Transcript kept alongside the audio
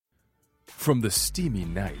From the steamy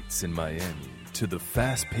nights in Miami to the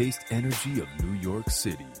fast-paced energy of New York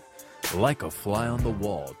City, Like a Fly on the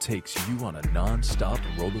Wall takes you on a non-stop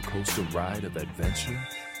roller coaster ride of adventure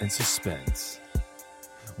and suspense.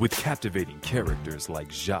 With captivating characters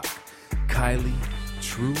like Jacques, Kylie,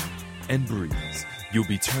 True, and Breeze, you'll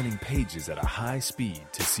be turning pages at a high speed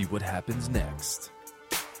to see what happens next.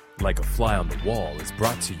 Like a Fly on the Wall is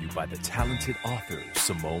brought to you by the talented author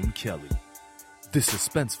Simone Kelly. This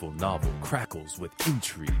suspenseful novel crackles with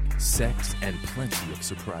intrigue, sex, and plenty of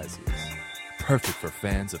surprises. Perfect for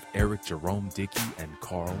fans of Eric Jerome Dickey and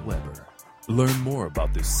Carl Weber. Learn more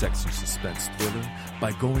about this sexy suspense thriller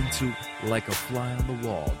by going to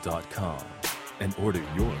likeaflyonthewall.com and order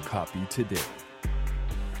your copy today.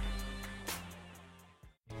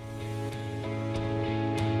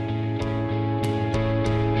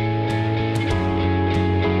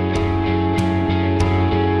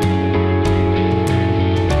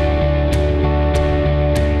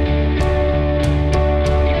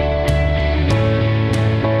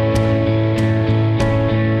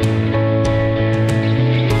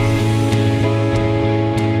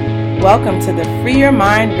 Welcome to the Free Your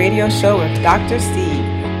Mind radio show with Dr. Steve,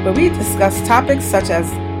 where we discuss topics such as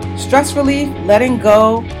stress relief, letting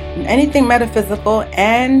go, and anything metaphysical,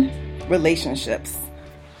 and relationships.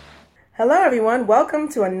 Hello, everyone. Welcome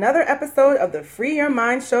to another episode of the Free Your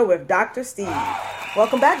Mind show with Dr. Steve.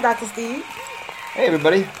 Welcome back, Dr. Steve. Hey,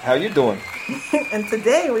 everybody. How you doing? And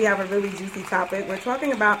today we have a really juicy topic. We're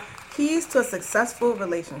talking about keys to a successful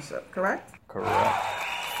relationship, correct? Correct.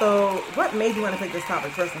 So what made you want to pick this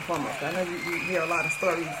topic first and foremost? I know you hear a lot of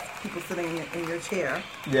stories, people sitting in your chair.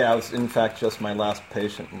 Yeah, I was, in fact, just my last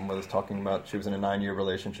patient was talking about she was in a 9-year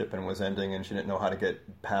relationship and was ending, and she didn't know how to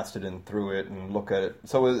get past it and through it and look at it.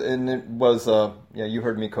 So, you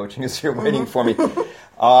heard me coaching is here waiting for me.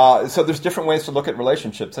 So there's different ways to look at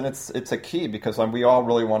relationships, and it's a key because we all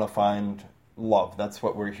really want to find love. That's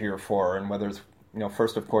what we're here for, and whether it's,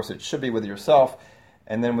 first, of course, it should be with yourself,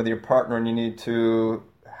 and then with your partner, and you need to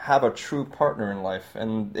have a true partner in life.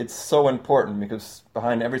 And it's so important because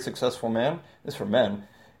behind every successful man, this for men,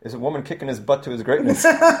 is a woman kicking his butt to his greatness.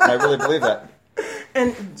 And I really believe that.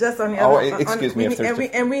 And just on the other... excuse me.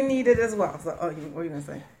 We need it as well. So, what were you going to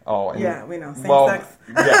say? Yeah, we know. Same sex.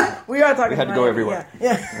 Yeah. We are talking we had to go everywhere.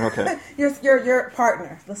 Yeah. Okay. your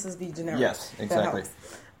partner. Let's just be generic. Yes, exactly.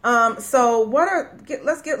 So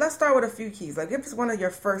let's start with a few keys. Like, give us one of your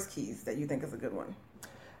first keys that you think is a good one.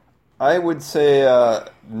 I would say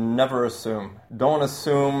never assume. Don't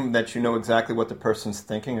assume that you know exactly what the person's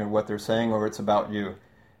thinking or what they're saying or it's about you.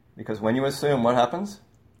 Because when you assume, what happens?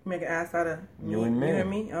 Make an ass out of you and me. You and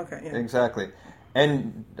me? Okay, yeah. Exactly.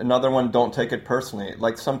 And another one, don't take it personally.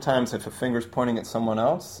 Like sometimes if a finger's pointing at someone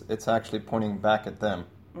else, it's actually pointing back at them.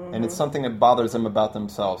 Mm-hmm. And it's something that bothers them about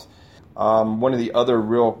themselves. One of the other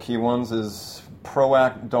real key ones is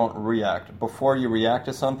proact, don't react. Before you react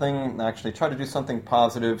to something, actually try to do something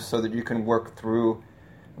positive so that you can work through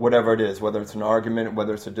whatever it is, whether it's an argument,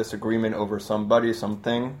 whether it's a disagreement over somebody,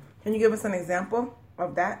 something. Can you give us an example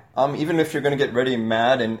of that? Even if you're going to get ready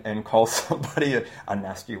mad and call somebody a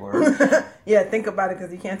nasty word. Yeah, think about it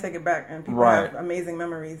because you can't take it back. And people have amazing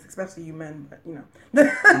memories, especially you men, but No,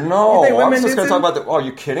 I was just going to talk about are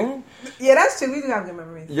you kidding? Yeah, that's true. We do have good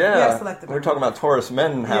memories. Yeah, we're talking about Taurus.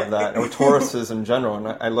 Men have that, or Tauruses in general. And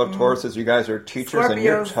I love Tauruses. You guys are teachers and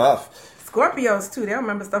you're tough. Scorpios, too. They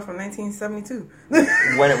remember stuff from 1972.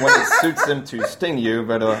 when it suits them to sting you,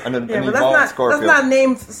 but an evolved Scorpio. Let's not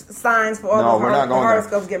name signs for all the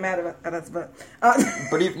horoscopes get mad at us. But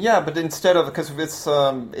but instead of, because it's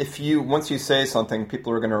once you say something,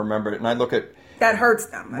 people are going to remember it. And I look at... That hurts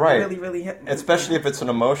them. Right. Really, really hit them. Especially if it's an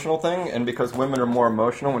emotional thing, and because women are more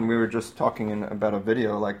emotional, when we were just talking about a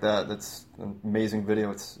video like that, that's an amazing video.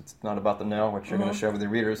 It's not about the nail, which you're going to share with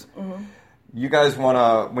your readers. Mm-hmm. You guys want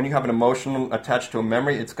to, when you have an emotion attached to a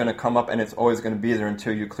memory, it's going to come up and it's always going to be there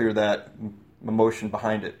until you clear that emotion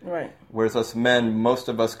behind it. Right. Whereas us men, most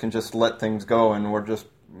of us can just let things go and we're just,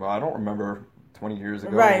 I don't remember 20 years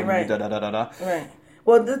ago. Right. Right.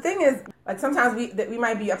 Well, the thing is, like sometimes we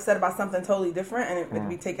might be upset about something totally different and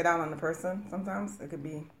we take it out on the person sometimes. It could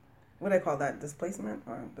be, what do they call that, displacement?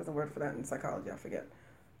 Or there's a word for that in psychology, I forget.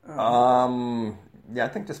 Yeah, I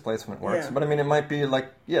think displacement works. Yeah. But I mean, it might be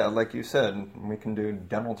like you said, we can do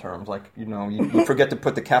dental terms. Like, you forget to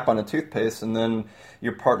put the cap on a toothpaste and then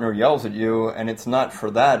your partner yells at you and it's not for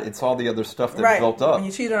that. It's all the other stuff that's built up. When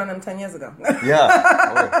you cheated on them 10 years ago.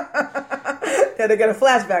 Yeah. Yeah, they get a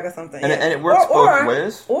flashback or something. And it works both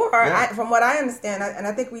ways. From what I understand, and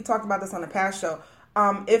I think we talked about this on the past show,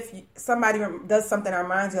 if somebody does something that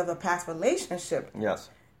reminds you of a past relationship. Yes.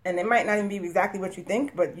 And it might not even be exactly what you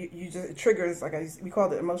think, but you just, it triggers, like we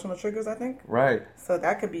call it emotional triggers, I think. Right. So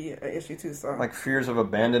that could be an issue too. So like fears of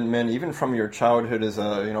abandonment, even from your childhood, is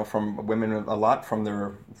from women a lot from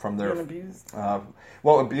their being abused.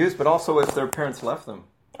 Abused, but also if their parents left them.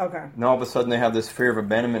 Okay. Now all of a sudden they have this fear of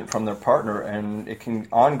abandonment from their partner, and it can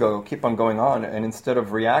keep on going on. And instead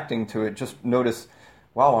of reacting to it, just notice,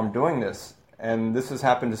 wow, I'm doing this. And this has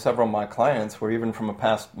happened to several of my clients, where even from a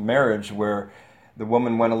past marriage where the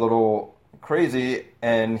woman went a little crazy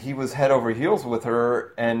and he was head over heels with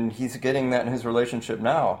her, and he's getting that in his relationship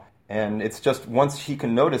now. And it's just once he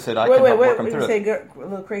can notice it, I can help work him through it. Wait, you say a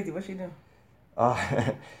little crazy, what'd she do?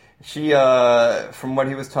 She, from what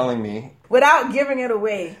he was telling me... Without giving it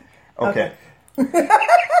away. Okay. From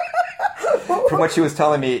what she was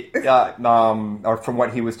telling me, or from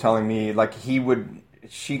what he was telling me, like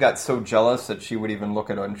she got so jealous that she would even look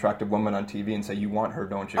at an attractive woman on TV and say, "You want her,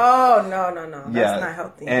 don't you?" Oh, no. That's not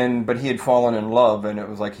healthy. But he had fallen in love, and it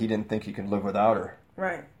was like he didn't think he could live without her.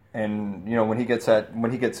 Right. And when he gets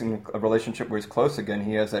in a relationship where he's close again,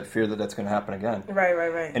 he has that fear that that's going to happen again. Right.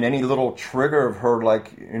 And any little trigger of her,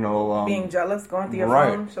 being jealous, going through your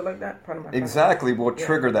phone, shit like that. Exactly, will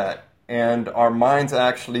trigger that, and our minds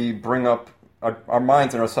actually bring up. Our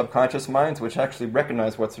minds and our subconscious minds, which actually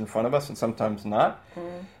recognize what's in front of us and sometimes not,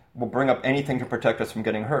 will bring up anything to protect us from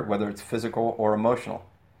getting hurt, whether it's physical or emotional.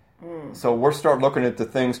 So we'll start looking at the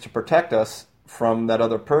things to protect us from that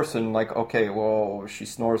other person, like, okay, well, she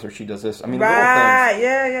snores or she does this. I mean, little things.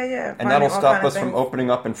 Yeah. And that'll stop us from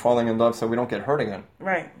opening up and falling in love so we don't get hurt again.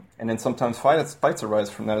 Right. And then sometimes fights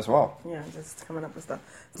arise from that as well. Yeah, just coming up with stuff.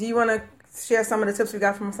 Do you want to share some of the tips we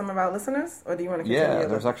got from some of our listeners, or do you want to continue? Yeah,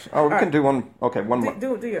 there's actually... Oh, we can do one... Okay, one more.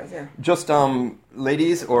 Do yours, yeah. Just,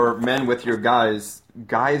 ladies or men with your guys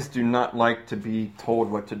do not like to be told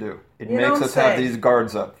what to do. It makes us have these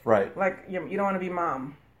guards up, right. Like, you don't want to be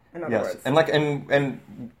mom, in other words. And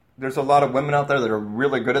there's a lot of women out there that are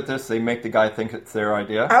really good at this. They make the guy think it's their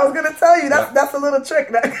idea. I was going to tell you, that's a little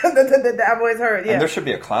trick that I've always heard, yeah. And there should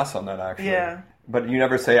be a class on that, actually. Yeah. But you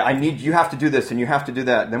never say, you have to do this and you have to do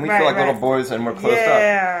that. And then we feel like little boys and we're closed up.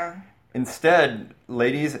 Yeah. Instead,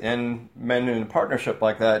 ladies and men in a partnership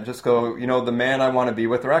like that, just go, the man I want to be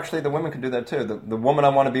with, or actually the women can do that too. The woman I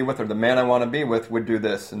want to be with or the man I want to be with would do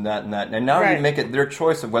this and that and that. And now you make it their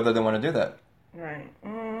choice of whether they want to do that. Right.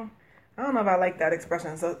 I don't know if I like that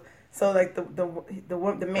expression. So like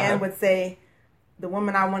the man would say, the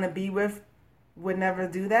woman I want to be with would never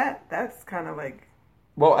do that. That's kind of like...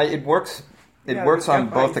 Well, it works... It works on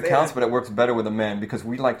both accounts, but it works better with a man because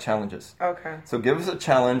we like challenges. Okay. So give us a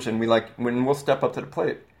challenge, and we'll step up to the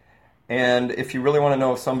plate. And if you really want to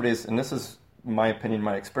know if somebody's, and this is my opinion,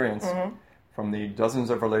 my experience, from the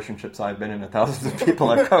dozens of relationships I've been in and thousands of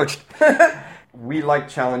people I've coached, we like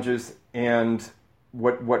challenges, and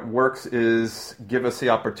what works is give us the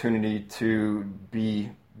opportunity to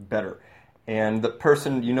be better. And the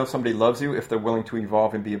person, somebody loves you if they're willing to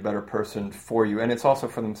evolve and be a better person for you, and it's also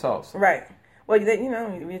for themselves. Right. Well,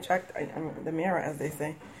 we attract the mirror, as they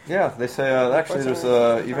say. Yeah, they say actually there's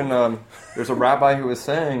there's a rabbi who was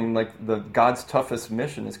saying God's toughest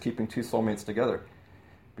mission is keeping two soulmates together,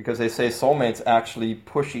 because they say soulmates actually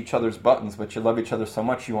push each other's buttons, but you love each other so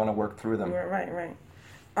much you want to work through them. Right.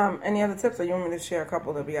 Any other tips, or you want me to share a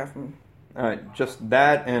couple that we got from? All right, just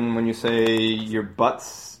that, and when you say your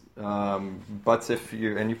butts, if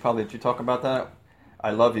you did you talk about that?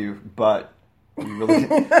 I love you, but. You really,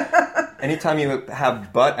 anytime you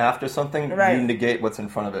have but after something, you negate what's in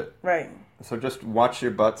front of it. Right. So just watch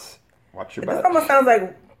your butts. Watch your butt. This almost sounds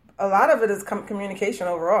like a lot of it is communication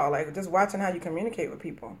overall, like just watching how you communicate with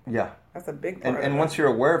people. Yeah. That's a big part. And once you're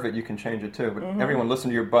aware of it, you can change it too. But everyone listen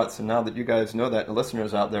to your butts. And now that you guys know that, the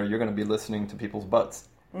listeners out there, you're going to be listening to people's butts.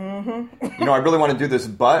 Mm-hmm. I really want to do this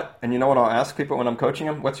butt. And you know what I'll ask people when I'm coaching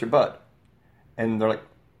them? What's your butt? And they're like,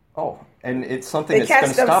 oh. And it's something that's going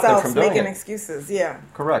to stop them from doing it. Making excuses, yeah.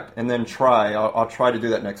 Correct. And then try. I'll try to do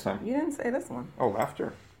that next time. You didn't say this one. Oh,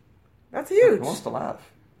 laughter. That's huge. Who wants to laugh?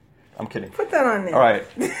 I'm kidding. Put that on there. All right.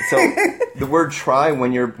 So the word try,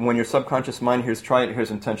 when your subconscious mind hears try, it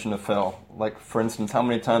hears intention to fail. Like, for instance, how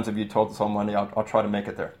many times have you told someone, I'll try to make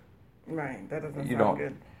it there? Right. That doesn't sound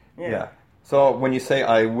good. Yeah. So when you say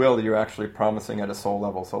I will, you're actually promising at a soul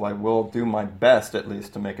level. So I will do my best, at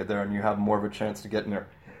least, to make it there, and you have more of a chance to get in there.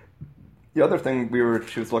 The other thing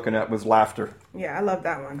she was looking at was laughter. Yeah, I love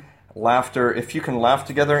that one. Laughter. If you can laugh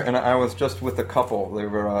together, and I was just with a couple.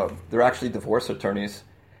 They're actually divorce attorneys.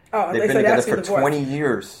 Oh, they've been together for 20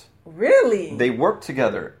 years. Really? They work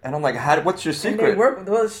together, and I'm like, what's your secret? And they work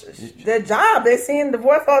their job. They're seeing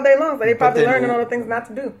divorce all day long, so they probably learning all the things not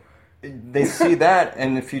to do. they see that,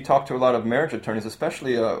 and if you talk to a lot of marriage attorneys,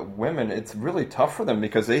 especially women, it's really tough for them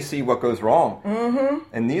because they see what goes wrong. Mm-hmm.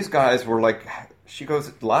 And these guys were like, she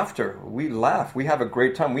goes, laughter. We laugh. We have a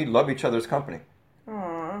great time. We love each other's company.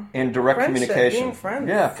 Aww. In direct communication. Being friends.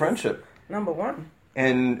 Yeah, friendship. Number one.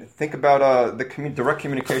 And think about the direct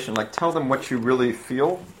communication. Like, tell them what you really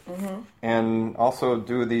feel, and also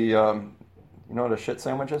do the, you know what a shit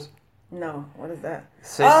sandwich is? No, what is that?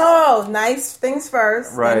 Say, nice things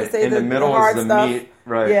first. Right, say in the middle is the stuff. meat,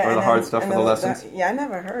 right, or the hard stuff for the lessons. I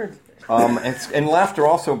never heard. And laughter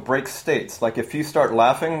also breaks states. Like, if you start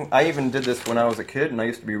laughing, I even did this when I was a kid, and I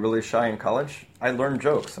used to be really shy in college. I learned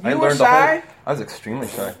jokes. You were shy? I was extremely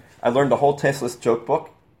shy. I learned the whole Tasteless joke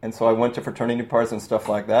book. And so I went to fraternity parties and stuff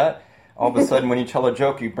like that. All of a sudden, when you tell a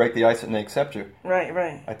joke, you break the ice and they accept you. Right,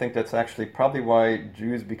 right. I think that's actually probably why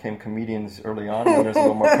Jews became comedians early on, when there's a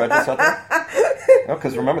little more prejudice out there. No,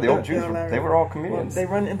 because remember, the old Jews, they were all comedians. Well,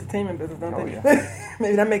 they run the entertainment business, don't they? Yeah.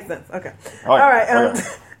 Maybe that makes sense. Okay. All right.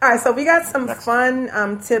 All right, so we got some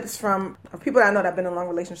fun tips from people that I know that have been in long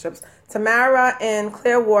relationships. Tamara in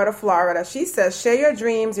Clearwater, Florida. She says, share your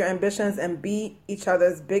dreams, your ambitions, and be each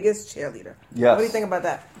other's biggest cheerleader. Yes. What do you think about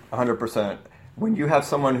that? 100%. When you have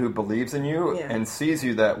someone who believes in you and sees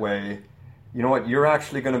you that way, you know what? You're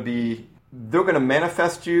actually going to be. They're going to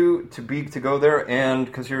manifest you to go there, and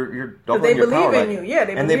because you're doubling your power. They believe in you. Yeah,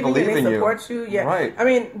 they believe in you. They support you. Yeah, right. I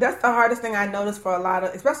mean, that's the hardest thing I noticed for a lot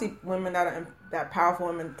of, especially women that powerful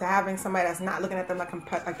women, to having somebody that's not looking at them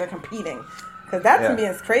like they're competing, because that to me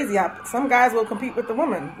is crazy. Some guys will compete with the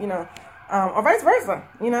woman, you know. Or vice versa,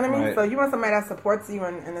 you know what I mean? Right. So you want somebody that supports you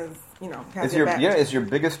and is, you know, has your back. Yeah, is your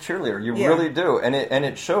biggest cheerleader. You really do, and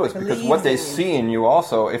it shows because what they see in you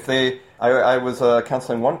also. If I was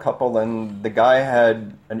counseling one couple, and the guy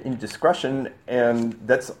had an indiscretion, and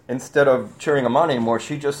that's instead of cheering him on anymore,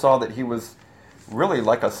 she just saw that he was really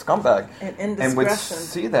like a scumbag, and would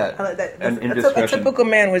see that. I like that. A typical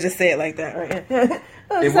man would just say it like that, right?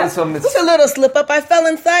 It was just a little slip up. I fell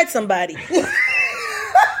inside somebody.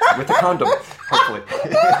 With a condom, hopefully.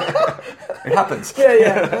 It happens.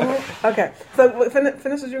 Yeah. Mm-hmm. Okay. So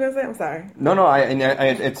finish what you were going to say? I'm sorry. No.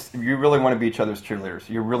 It's you really want to be each other's cheerleaders.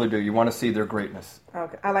 You really do. You want to see their greatness.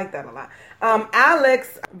 Okay. I like that a lot.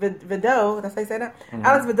 Alex Vido, did I say that? Mm-hmm.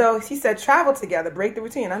 Alex Vido, he said travel together, break the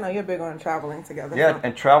routine. I know you're big on traveling together. Yeah,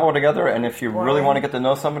 and travel together. And if you really want to get to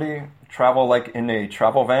know somebody, travel like in a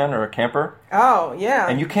travel van or a camper. Oh, yeah.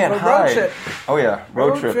 And you can't hide. Road trip. Oh, yeah.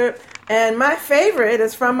 Road trip. And my favorite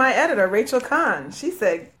is from my editor, Rachel Kahn. She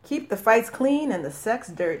said, keep the fights clean and the sex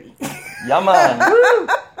dirty. Yeah, man.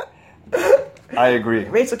 I agree.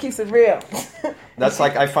 Rachel keeps it real. That's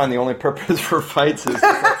like, I find the only purpose for fights is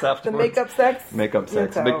sex afterwards. The make-up sex? Make-up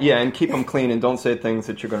sex. But yeah, and keep them clean and don't say things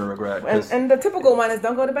that you're going to regret. And the typical one is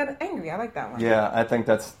don't go to bed angry. I like that one. Yeah, I think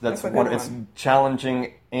that's one. It's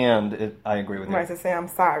challenging, and I agree with you. Right, to say I'm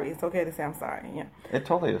sorry. It's okay to say I'm sorry. Yeah. It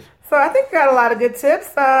totally is. So I think we got a lot of good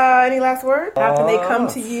tips. Any last words? How can they come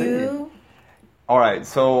to you? All right,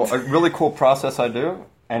 so a really cool process I do,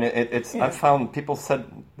 and it's I've found people said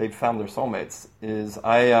they've found their soulmates.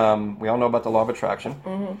 We all know about the law of attraction.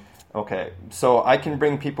 Mm-hmm. Okay, so I can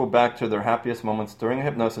bring people back to their happiest moments during a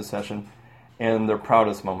hypnosis session, and their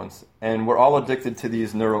proudest moments. And we're all addicted to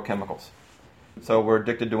these neurochemicals. So we're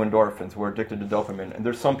addicted to endorphins, we're addicted to dopamine. And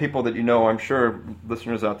there's some people that you know, I'm sure,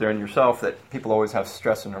 listeners out there and yourself, that people always have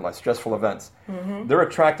stress in their life, stressful events. Mm-hmm. They're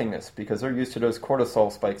attracting this because they're used to those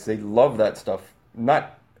cortisol spikes. They love that stuff.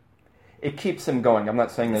 It keeps them going. I'm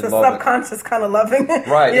not saying they love it. It's a subconscious kind of loving.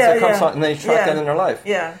 Right. And they attract that in their life.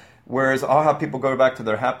 Yeah. Whereas I'll have people go back to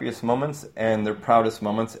their happiest moments and their proudest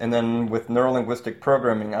moments, and then with neuro-linguistic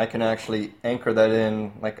programming, I can actually anchor that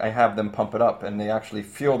in, like I have them pump it up, and they actually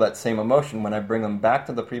feel that same emotion when I bring them back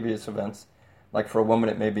to the previous events. Like for a woman,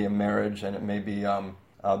 it may be a marriage, and it may be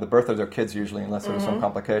the birth of their kids usually, unless there's some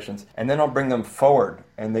complications. And then I'll bring them forward,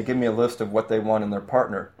 and they give me a list of what they want in their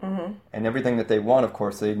partner. Mm-hmm. And everything that they want, of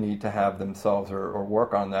course, they need to have themselves or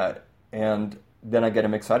work on that. And then I get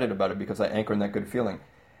them excited about it because I anchor in that good feeling.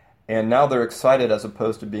 And now they're excited as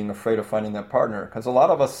opposed to being afraid of finding that partner. Because a lot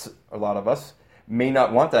of us may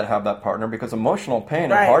not want to have that partner because emotional pain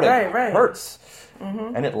and heartache hurts.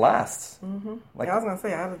 Mm-hmm. And it lasts. Mm-hmm. Like, I was going to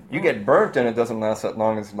say, you get burnt and it doesn't last that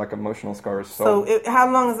long as like emotional scars. So how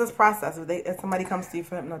long is this process if somebody comes to you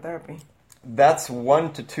for hypnotherapy? That's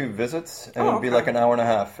 1 to 2 visits, and it'll be like an hour and a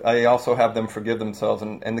half. I also have them forgive themselves,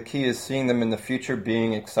 and the key is seeing them in the future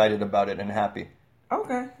being excited about it and happy.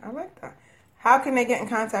 Okay, I like that. How can they get in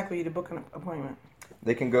contact with you to book an appointment?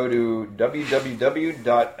 They can go to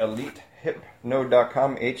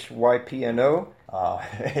www.elitehypno.com, HYPNO,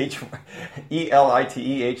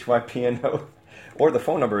 ELITEHYPNO. Or the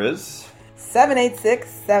phone number is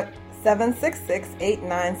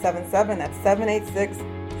 786-766-8977. That's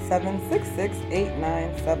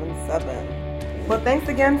 786-766-8977. Well, thanks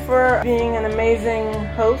again for being an amazing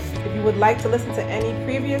host. If you would like to listen to any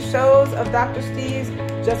previous shows of Dr. Steve's,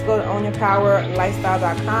 just go to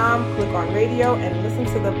ownyourpowerlifestyle.com, click on radio, and listen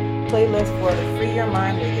to the playlist for the Free Your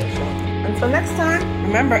Mind radio show. Until next time,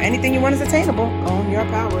 remember, anything you want is attainable. Own your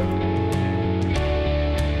power.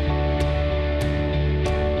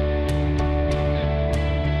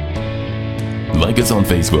 Like us on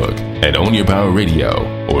Facebook at Own Your Power Radio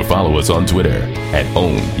or follow us on Twitter at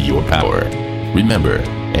Own Your Power. Remember,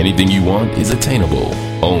 anything you want is attainable.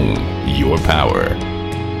 Own your power.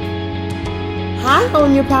 Hi,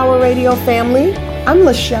 Own Your Power Radio family. I'm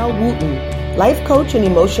Lachelle Wooten, life coach and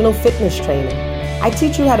emotional fitness trainer. I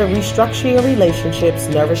teach you how to restructure your relationships,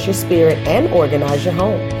 nourish your spirit, and organize your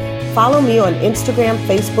home. Follow me on Instagram,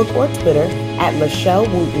 Facebook, or Twitter at Lachelle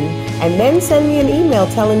Wooten, and then send me an email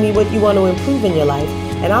telling me what you want to improve in your life,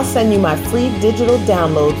 and I'll send you my free digital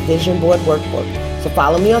download vision board workbook. So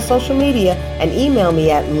follow me on social media and email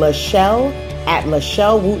me at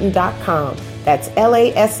lachelle@lachellewooten.com. That's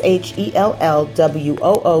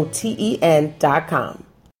LASHELLWOOTEN.com.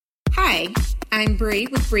 Hi, I'm Bree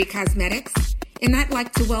with Bree Cosmetics, and I'd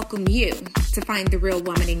like to welcome you to find the real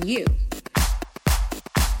woman in you.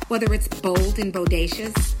 Whether it's bold and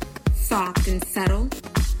bodacious, soft and subtle,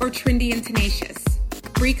 or trendy and tenacious,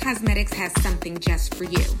 Bree Cosmetics has something just for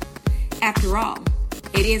you. After all,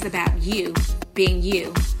 it is about you being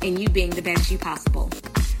you and you being the best you possible.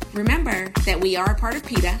 Remember that we are a part of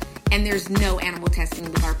PETA and there's no animal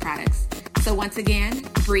testing with our products. So once again,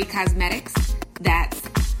 Bree Cosmetics, that's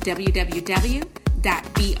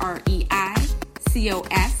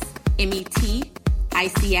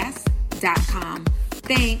www.BREICOSMETICS.com.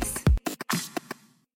 Thanks.